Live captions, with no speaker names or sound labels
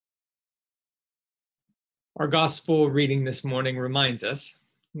Our gospel reading this morning reminds us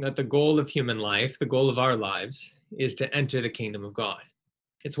that the goal of human life, the goal of our lives, is to enter the kingdom of God.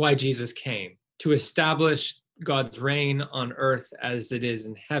 It's why Jesus came, to establish God's reign on earth as it is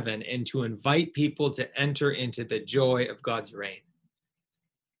in heaven, and to invite people to enter into the joy of God's reign.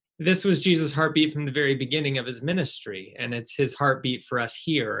 This was Jesus' heartbeat from the very beginning of his ministry, and it's his heartbeat for us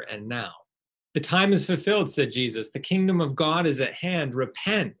here and now. The time is fulfilled, said Jesus. The kingdom of God is at hand.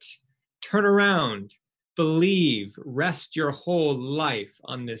 Repent, turn around, believe, rest your whole life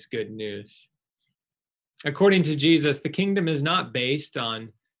on this good news. According to Jesus, the kingdom is not based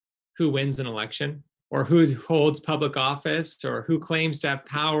on who wins an election or who holds public office or who claims to have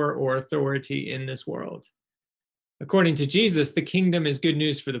power or authority in this world. According to Jesus, the kingdom is good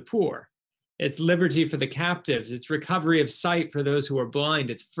news for the poor. It's liberty for the captives. It's recovery of sight for those who are blind.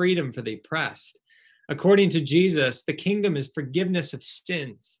 It's freedom for the oppressed. According to Jesus, the kingdom is forgiveness of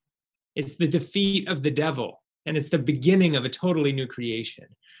sins. It's the defeat of the devil, and it's the beginning of a totally new creation.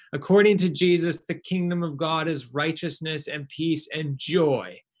 According to Jesus, the kingdom of God is righteousness and peace and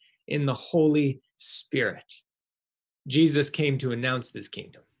joy in the Holy Spirit. Jesus came to announce this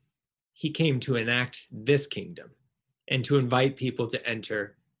kingdom. He came to enact this kingdom and to invite people to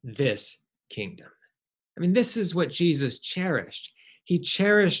enter this kingdom. I mean, this is what Jesus cherished. He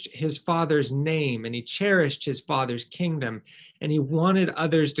cherished his Father's name, and he cherished his Father's kingdom, and he wanted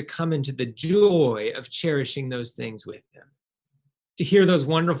others to come into the joy of cherishing those things with him. To hear those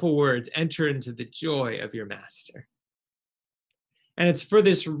wonderful words, enter into the joy of your master. And it's for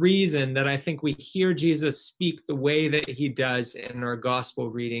this reason that I think we hear Jesus speak the way that he does in our gospel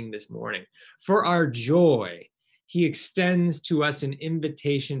reading this morning. For our joy, he extends to us an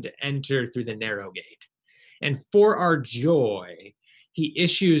invitation to enter through the narrow gate. And for our joy, he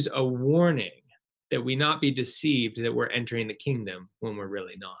issues a warning that we not be deceived that we're entering the kingdom when we're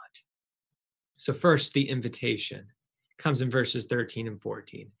really not. So first, the invitation comes in verses 13 and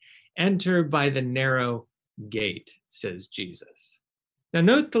 14. Enter by the narrow gate, says Jesus. Now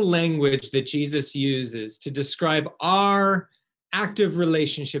note the language that Jesus uses to describe our active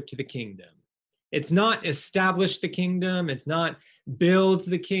relationship to the kingdom. It's not establish the kingdom. It's not build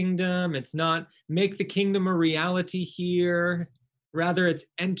the kingdom. It's not make the kingdom a reality here. Rather, it's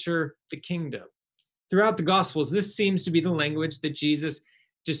enter the kingdom. Throughout the Gospels, this seems to be the language that Jesus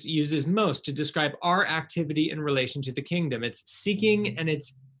just uses most to describe our activity in relation to the kingdom. It's seeking and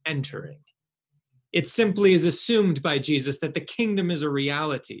it's entering. It simply is assumed by Jesus that the kingdom is a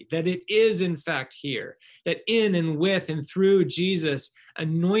reality, that it is in fact here, that in and with and through Jesus,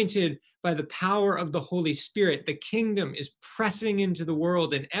 anointed by the power of the Holy Spirit, the kingdom is pressing into the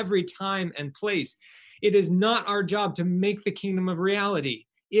world in every time and place. It is not our job to make the kingdom of reality.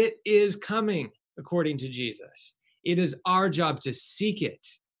 It is coming, according to Jesus. It is our job to seek it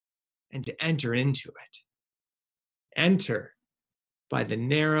and to enter into it. Enter by the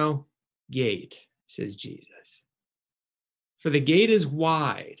narrow gate, says Jesus. For the gate is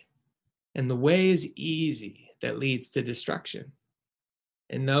wide and the way is easy that leads to destruction.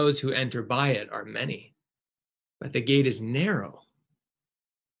 And those who enter by it are many. But the gate is narrow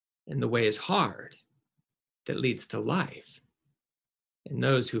and the way is hard that leads to life. And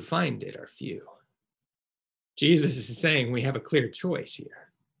those who find it are few. Jesus is saying we have a clear choice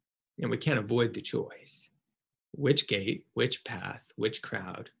here, and we can't avoid the choice. Which gate, which path, which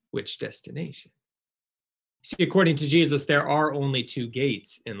crowd, which destination? See, according to Jesus, there are only two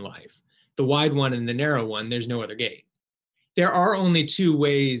gates in life, the wide one and the narrow one. There's no other gate. There are only two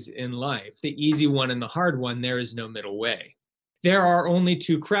ways in life, the easy one and the hard one. There is no middle way. There are only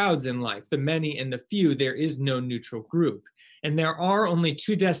two crowds in life, the many and the few. There is no neutral group. And there are only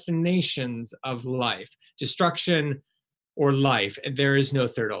two destinations of life, destruction or life, and there is no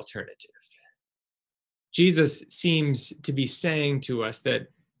third alternative. Jesus seems to be saying to us that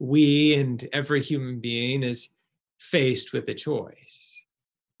we and every human being is faced with a choice.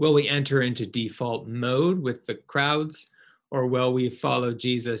 Will we enter into default mode with the crowds, or will we follow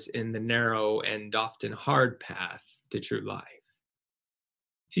Jesus in the narrow and often hard path to true life?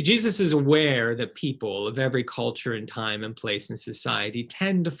 See, Jesus is aware that people of every culture and time and place in society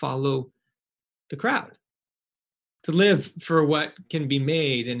tend to follow the crowd, to live for what can be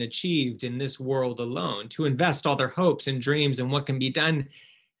made and achieved in this world alone, to invest all their hopes and dreams in what can be done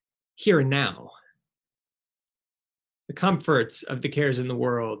here and now. The comforts of the cares in the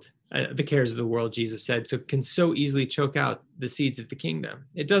world, the cares of the world, Jesus said, can so easily choke out the seeds of the kingdom.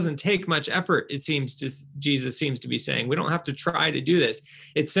 It doesn't take much effort, Jesus seems to be saying. We don't have to try to do this.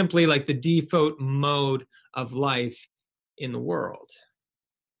 It's simply like the default mode of life in the world.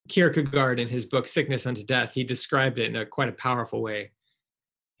 Kierkegaard, in his book, Sickness Unto Death, he described it in quite a powerful way.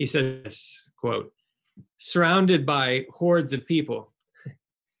 He says, quote, surrounded by hordes of people,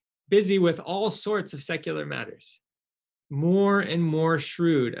 busy with all sorts of secular matters, more and more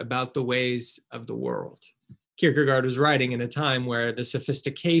shrewd about the ways of the world. Kierkegaard was writing in a time where the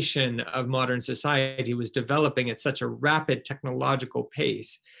sophistication of modern society was developing at such a rapid technological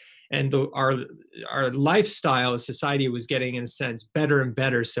pace, and our lifestyle as society was getting, in a sense, better and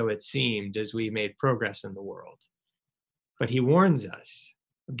better, so it seemed, as we made progress in the world. But he warns us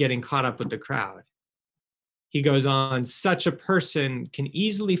of getting caught up with the crowd. He goes on, such a person can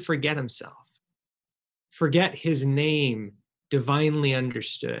easily forget himself, forget his name divinely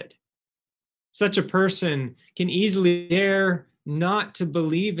understood. Such a person can easily dare not to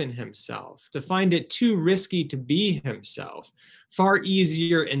believe in himself, to find it too risky to be himself, far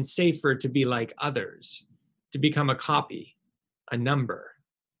easier and safer to be like others, to become a copy, a number,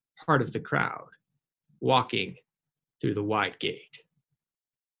 part of the crowd, walking through the wide gate.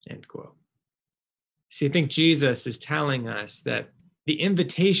 End quote. See, I think Jesus is telling us that the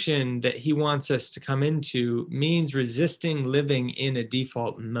invitation that he wants us to come into means resisting living in a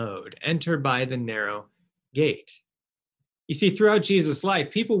default mode. Enter by the narrow gate. You see, throughout Jesus' life,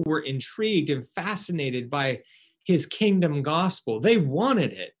 people were intrigued and fascinated by his kingdom gospel. They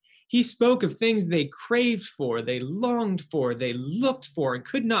wanted it. He spoke of things they craved for, they longed for, they looked for, and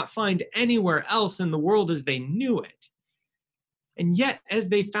could not find anywhere else in the world as they knew it. And yet, as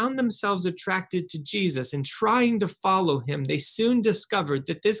they found themselves attracted to Jesus and trying to follow him, they soon discovered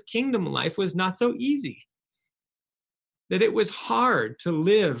that this kingdom life was not so easy, that it was hard to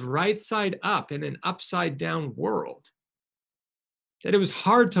live right side up in an upside down world, that it was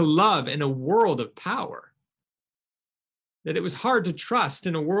hard to love in a world of power, that it was hard to trust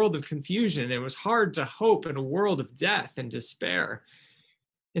in a world of confusion, it was hard to hope in a world of death and despair.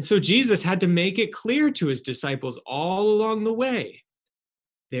 And so Jesus had to make it clear to his disciples all along the way,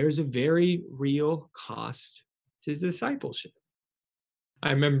 there's a very real cost to discipleship.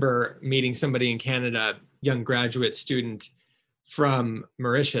 I remember meeting somebody in Canada, young graduate student from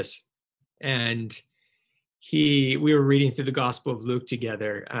Mauritius, and we were reading through the Gospel of Luke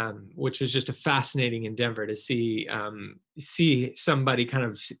together, which was just a fascinating endeavor to see somebody kind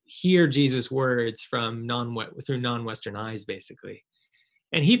of hear Jesus' words through non-Western eyes, basically.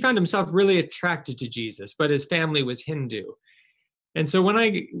 And he found himself really attracted to Jesus, but his family was Hindu. And so when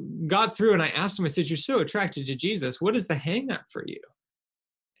I got through and I asked him, I said, you're so attracted to Jesus, what is the hang up for you?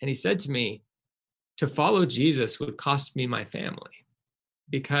 And he said to me, to follow Jesus would cost me my family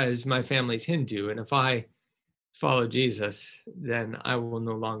because my family's Hindu. And if I follow Jesus, then I will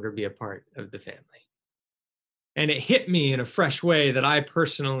no longer be a part of the family. And it hit me in a fresh way that I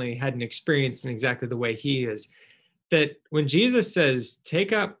personally hadn't experienced in exactly the way he is. That when Jesus says,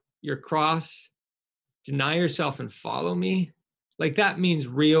 take up your cross, deny yourself and follow me, like that means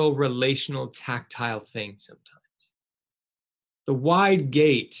real relational, tactile things sometimes. The wide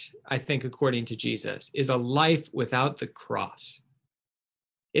gate, I think, according to Jesus, is a life without the cross.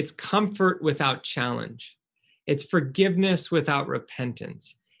 It's comfort without challenge. It's forgiveness without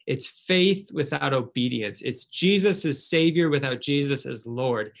repentance. It's faith without obedience. It's Jesus as Savior without Jesus as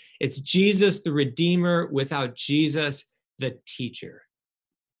Lord. It's Jesus the Redeemer without Jesus the Teacher.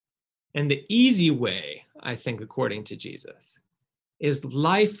 And the easy way, I think, according to Jesus, is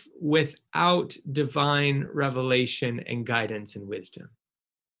life without divine revelation and guidance and wisdom.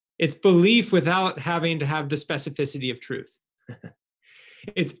 It's belief without having to have the specificity of truth.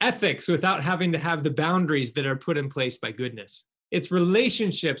 It's ethics without having to have the boundaries that are put in place by goodness. It's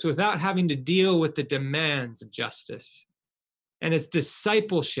relationships without having to deal with the demands of justice. And it's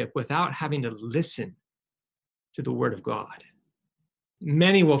discipleship without having to listen to the word of God.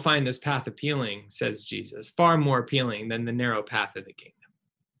 Many will find this path appealing, says Jesus, far more appealing than the narrow path of the kingdom.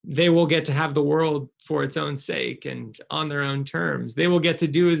 They will get to have the world for its own sake and on their own terms. They will get to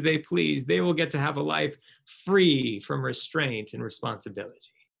do as they please. They will get to have a life free from restraint and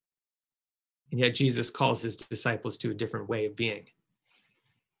responsibility. And yet Jesus calls his disciples to a different way of being,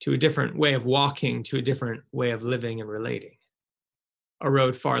 to a different way of walking, to a different way of living and relating. A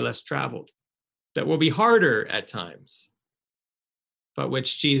road far less traveled, that will be harder at times, but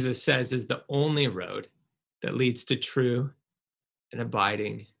which Jesus says is the only road that leads to true and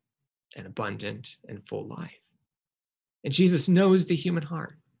abiding and abundant and full life. And Jesus knows the human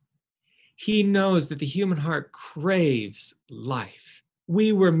heart. He knows that the human heart craves life.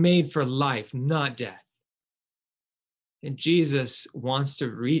 We were made for life, not death. And Jesus wants to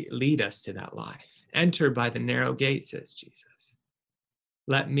lead us to that life. Enter by the narrow gate, says Jesus.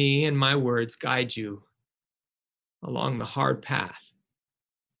 Let me and my words guide you along the hard path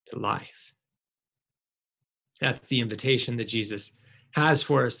to life. That's the invitation that Jesus has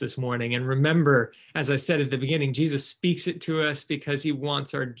for us this morning. And remember, as I said at the beginning, Jesus speaks it to us because he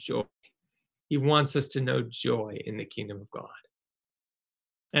wants our joy. He wants us to know joy in the kingdom of God.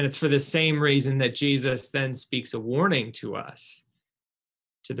 And it's for the same reason that Jesus then speaks a warning to us,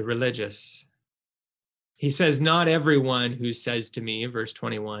 to the religious. He says, not everyone who says to me, verse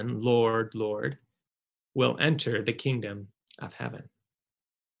 21, Lord, Lord, will enter the kingdom of heaven.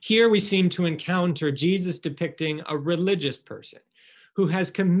 Here we seem to encounter Jesus depicting a religious person who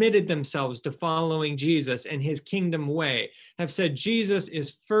has committed themselves to following Jesus and his kingdom way, have said, Jesus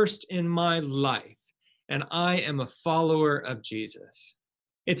is first in my life, and I am a follower of Jesus.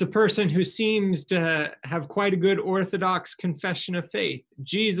 It's a person who seems to have quite a good orthodox confession of faith.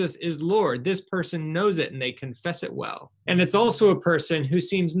 Jesus is Lord. This person knows it and they confess it well. And it's also a person who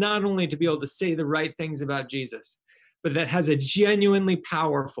seems not only to be able to say the right things about Jesus, but that has a genuinely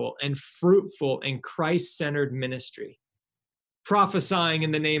powerful and fruitful and Christ-centered ministry. Prophesying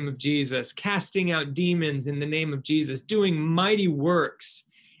in the name of Jesus, casting out demons in the name of Jesus, doing mighty works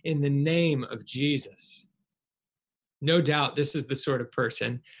in the name of Jesus. No doubt this is the sort of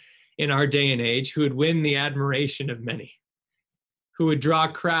person in our day and age who would win the admiration of many, who would draw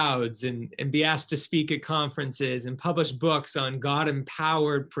crowds and be asked to speak at conferences and publish books on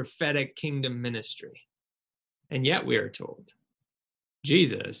God-empowered prophetic kingdom ministry. And yet we are told,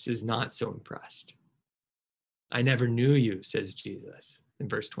 Jesus is not so impressed. I never knew you, says Jesus in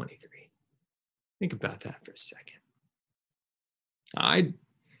verse 23. Think about that for a second. I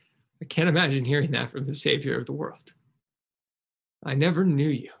can't imagine hearing that from the Savior of the world. I never knew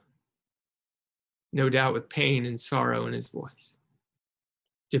you. No doubt with pain and sorrow in his voice.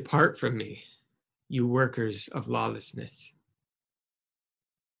 Depart from me, you workers of lawlessness.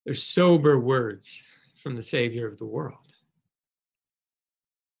 They're sober words from the Savior of the world.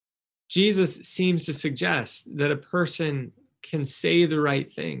 Jesus seems to suggest that a person can say the right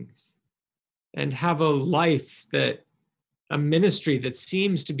things and have a life a ministry that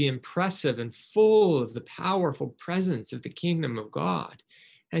seems to be impressive and full of the powerful presence of the kingdom of God,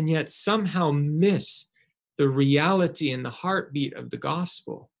 and yet somehow miss the reality and the heartbeat of the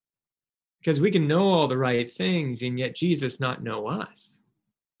gospel. Because we can know all the right things and yet Jesus not know us.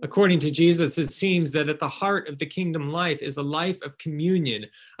 According to Jesus, it seems that at the heart of the kingdom life is a life of communion,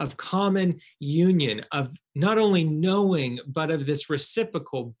 of common union, of not only knowing, but of this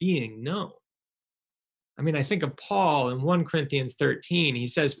reciprocal being known. I mean, I think of Paul in 1 Corinthians 13. He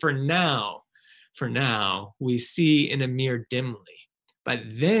says, for now, we see in a mirror dimly, but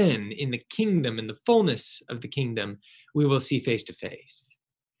then in the kingdom, in the fullness of the kingdom, we will see face to face.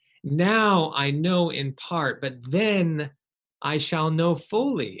 Now I know in part, but then I shall know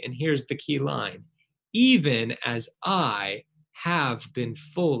fully. And here's the key line, even as I have been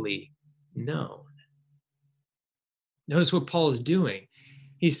fully known. Notice what Paul is doing.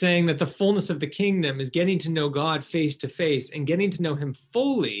 He's saying that the fullness of the kingdom is getting to know God face to face and getting to know him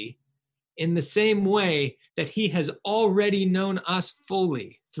fully in the same way that he has already known us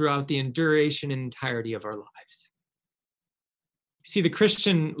fully throughout the duration and entirety of our lives. See, the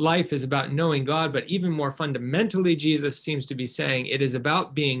Christian life is about knowing God, but even more fundamentally, Jesus seems to be saying it is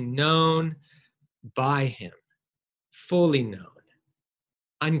about being known by him, fully known,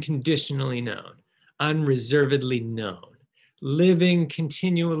 unconditionally known, unreservedly known, living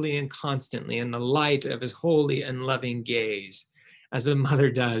continually and constantly in the light of his holy and loving gaze, as a mother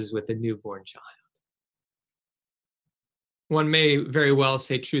does with a newborn child. One may very well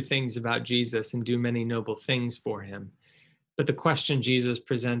say true things about Jesus and do many noble things for him. But the question Jesus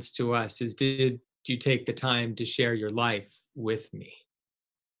presents to us is, did you take the time to share your life with me?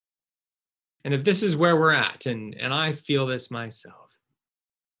 And if this is where we're at, and I feel this myself,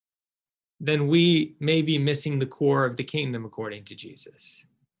 then we may be missing the core of the kingdom according to Jesus.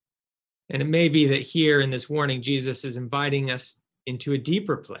 And it may be that here in this warning, Jesus is inviting us into a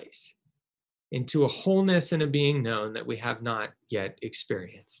deeper place, into a wholeness and a being known that we have not yet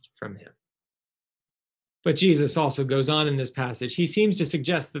experienced from him. But Jesus also goes on in this passage. He seems to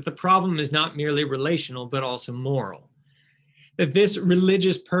suggest that the problem is not merely relational, but also moral. That this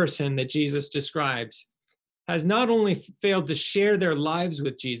religious person that Jesus describes has not only failed to share their lives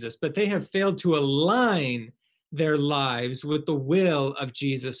with Jesus, but they have failed to align their lives with the will of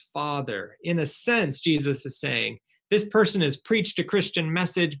Jesus' Father. In a sense, Jesus is saying, this person has preached a Christian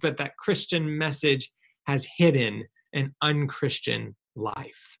message, but that Christian message has hidden an unchristian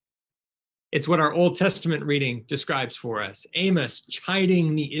life. It's what our Old Testament reading describes for us. Amos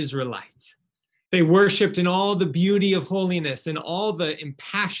chiding the Israelites. They worshiped in all the beauty of holiness and all the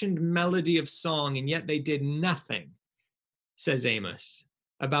impassioned melody of song, and yet they did nothing, says Amos,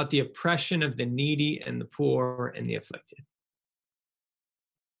 about the oppression of the needy and the poor and the afflicted.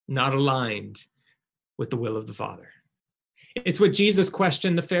 not aligned with the will of the Father. It's what Jesus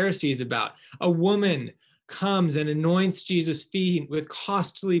questioned the Pharisees about. A woman comes and anoints Jesus' feet with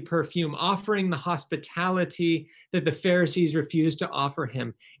costly perfume, offering the hospitality that the Pharisees refused to offer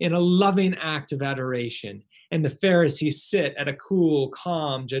him in a loving act of adoration. And the Pharisees sit at a cool,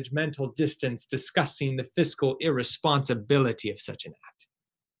 calm, judgmental distance discussing the fiscal irresponsibility of such an act.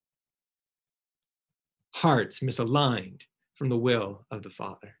 Hearts misaligned from the will of the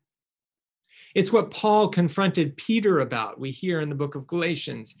Father. It's what Paul confronted Peter about, we hear in the book of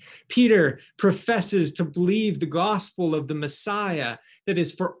Galatians. Peter professes to believe the gospel of the Messiah that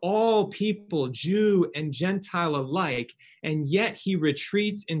is for all people, Jew and Gentile alike, and yet he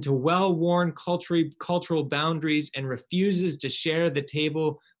retreats into well-worn cultural boundaries and refuses to share the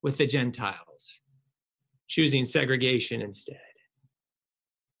table with the Gentiles, choosing segregation instead.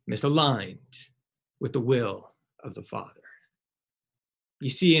 Misaligned with the will of the Father. You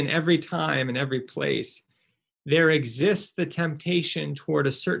see, in every time and every place, there exists the temptation toward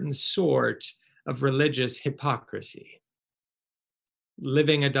a certain sort of religious hypocrisy.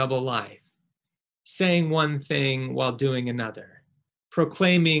 Living a double life, saying one thing while doing another,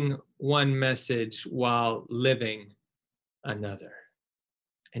 proclaiming one message while living another.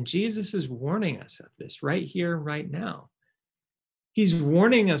 And Jesus is warning us of this right here, right now. He's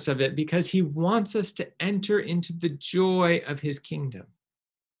warning us of it because he wants us to enter into the joy of his kingdom,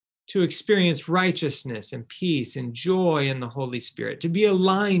 to experience righteousness and peace and joy in the Holy Spirit, to be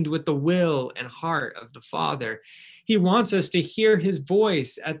aligned with the will and heart of the Father. He wants us to hear his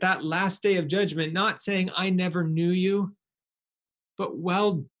voice at that last day of judgment, not saying, "I never knew you," but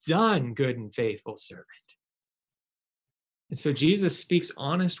 "Well done, good and faithful servant." And so Jesus speaks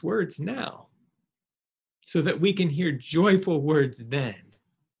honest words now, so that we can hear joyful words then.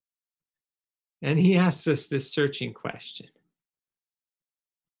 And he asks us this searching question.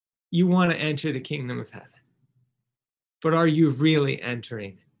 You want to enter the kingdom of heaven, but are you really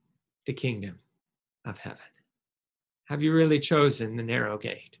entering the kingdom of heaven? Have you really chosen the narrow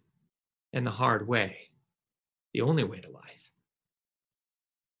gate and the hard way, the only way to life?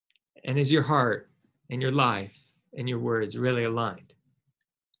 And is your heart and your life and your words really aligned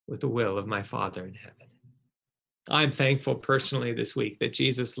with the will of my Father in heaven? I'm thankful personally this week that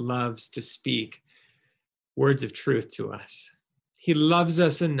Jesus loves to speak words of truth to us. He loves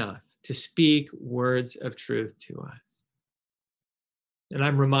us enough to speak words of truth to us. And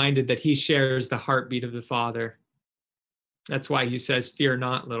I'm reminded that he shares the heartbeat of the Father. That's why he says, "Fear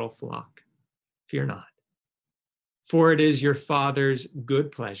not, little flock, fear not. For it is your Father's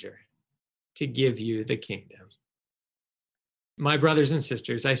good pleasure to give you the kingdom." My brothers and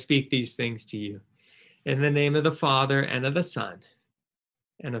sisters, I speak these things to you in the name of the Father and of the Son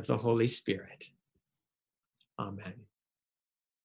and of the Holy Spirit. Amen.